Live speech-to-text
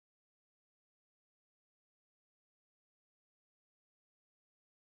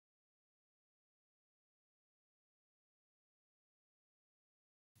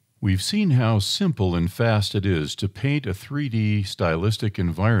We've seen how simple and fast it is to paint a 3D stylistic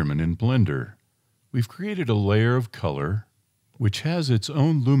environment in Blender. We've created a layer of color, which has its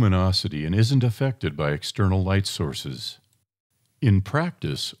own luminosity and isn't affected by external light sources. In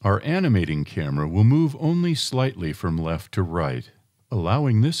practice, our animating camera will move only slightly from left to right,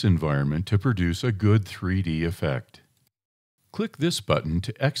 allowing this environment to produce a good 3D effect. Click this button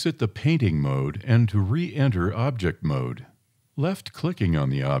to exit the painting mode and to re-enter object mode. Left-clicking on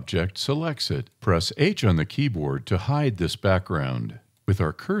the object selects it. Press H on the keyboard to hide this background. With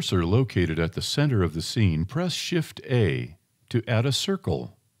our cursor located at the center of the scene, press Shift-A to add a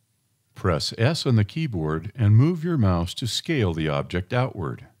circle. Press S on the keyboard and move your mouse to scale the object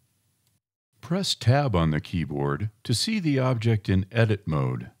outward. Press Tab on the keyboard to see the object in edit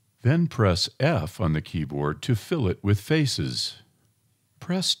mode. Then press F on the keyboard to fill it with faces.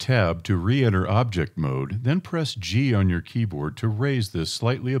 Press Tab to re-enter object mode, then press G on your keyboard to raise this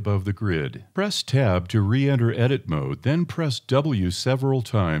slightly above the grid. Press Tab to re-enter edit mode, then press W several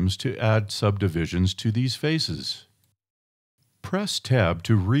times to add subdivisions to these faces. Press Tab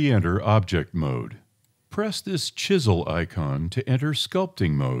to re-enter object mode. Press this chisel icon to enter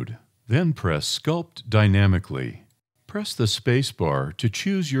sculpting mode. Then press Sculpt Dynamically. Press the Spacebar to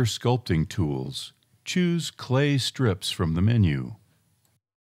choose your sculpting tools. Choose Clay Strips from the menu.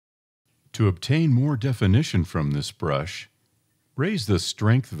 To obtain more definition from this brush, raise the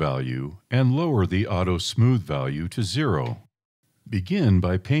strength value and lower the auto smooth value to 0. Begin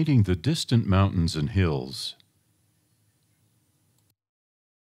by painting the distant mountains and hills.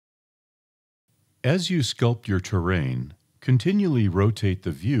 As you sculpt your terrain, continually rotate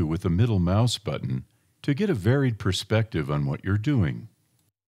the view with the middle mouse button to get a varied perspective on what you're doing.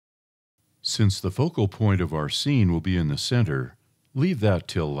 Since the focal point of our scene will be in the center, leave that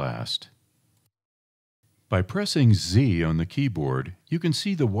till last. By pressing Z on the keyboard, you can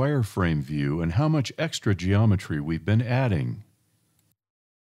see the wireframe view and how much extra geometry we've been adding.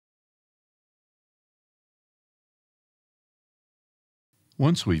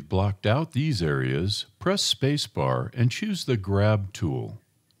 Once we've blocked out these areas, press Spacebar and choose the Grab tool.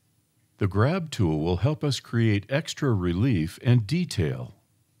 The Grab tool will help us create extra relief and detail.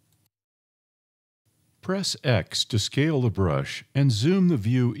 Press X to scale the brush and zoom the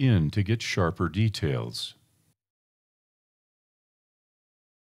view in to get sharper details.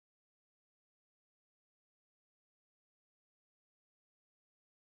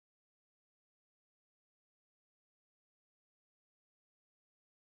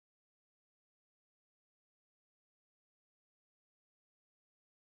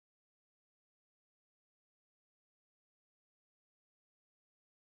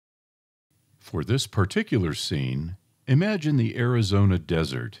 For this particular scene, imagine the Arizona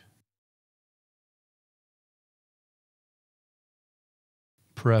desert.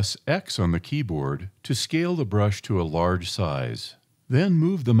 Press X on the keyboard to scale the brush to a large size. Then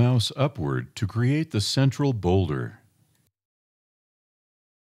move the mouse upward to create the central boulder.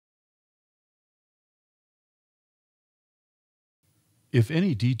 If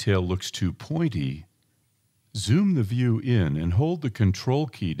any detail looks too pointy, zoom the view in and hold the Control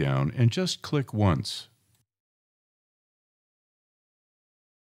key down and just click once.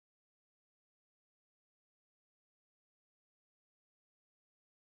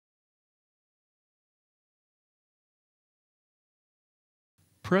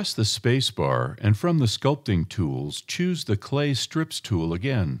 Press the Spacebar and from the Sculpting Tools, choose the Clay Strips tool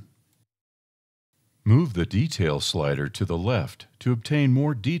again. Move the Detail slider to the left to obtain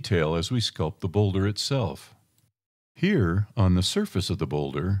more detail as we sculpt the boulder itself. Here, on the surface of the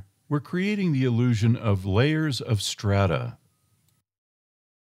boulder, we're creating the illusion of layers of strata.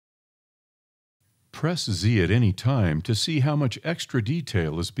 Press Z at any time to see how much extra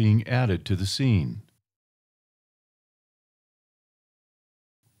detail is being added to the scene.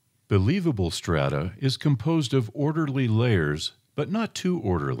 Believable strata is composed of orderly layers, but not too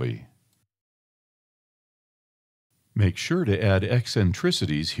orderly. Make sure to add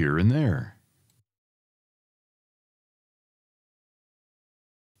eccentricities here and there.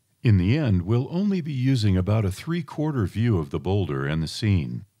 In the end, we'll only be using about a 3/4 view of the boulder and the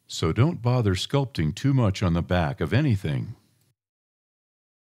scene, so don't bother sculpting too much on the back of anything.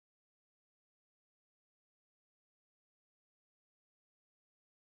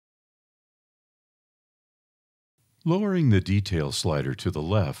 Lowering the detail slider to the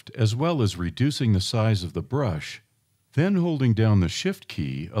left, as well as reducing the size of the brush, then holding down the Shift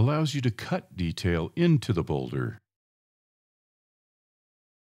key allows you to cut detail into the boulder.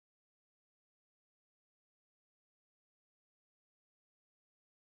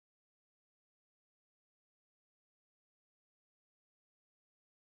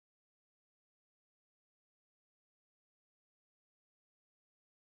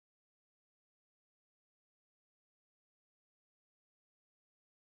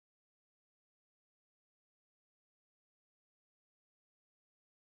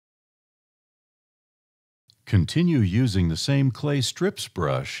 Continue using the same clay strips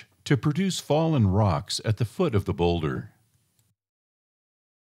brush to produce fallen rocks at the foot of the boulder.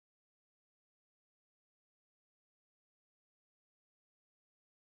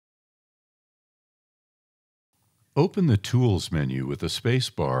 Open the Tools menu with the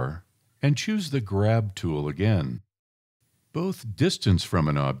Spacebar and choose the Grab tool again. Both distance from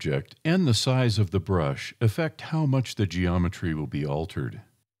an object and the size of the brush affect how much the geometry will be altered.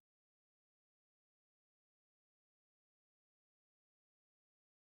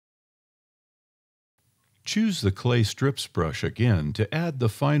 Choose the Clay Strips brush again to add the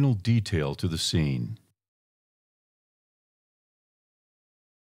final detail to the scene.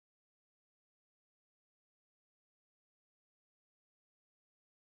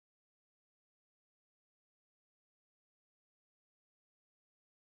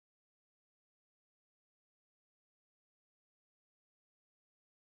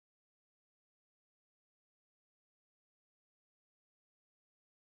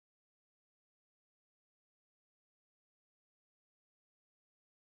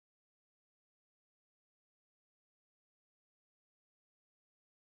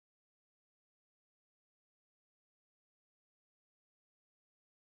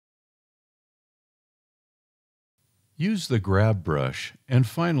 Use the Grab brush and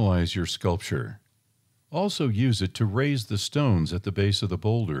finalize your sculpture. Also use it to raise the stones at the base of the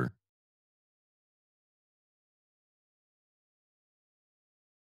boulder.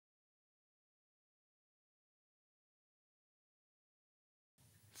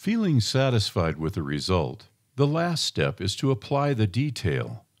 Feeling satisfied with the result, the last step is to apply the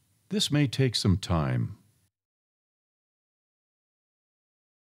detail. This may take some time.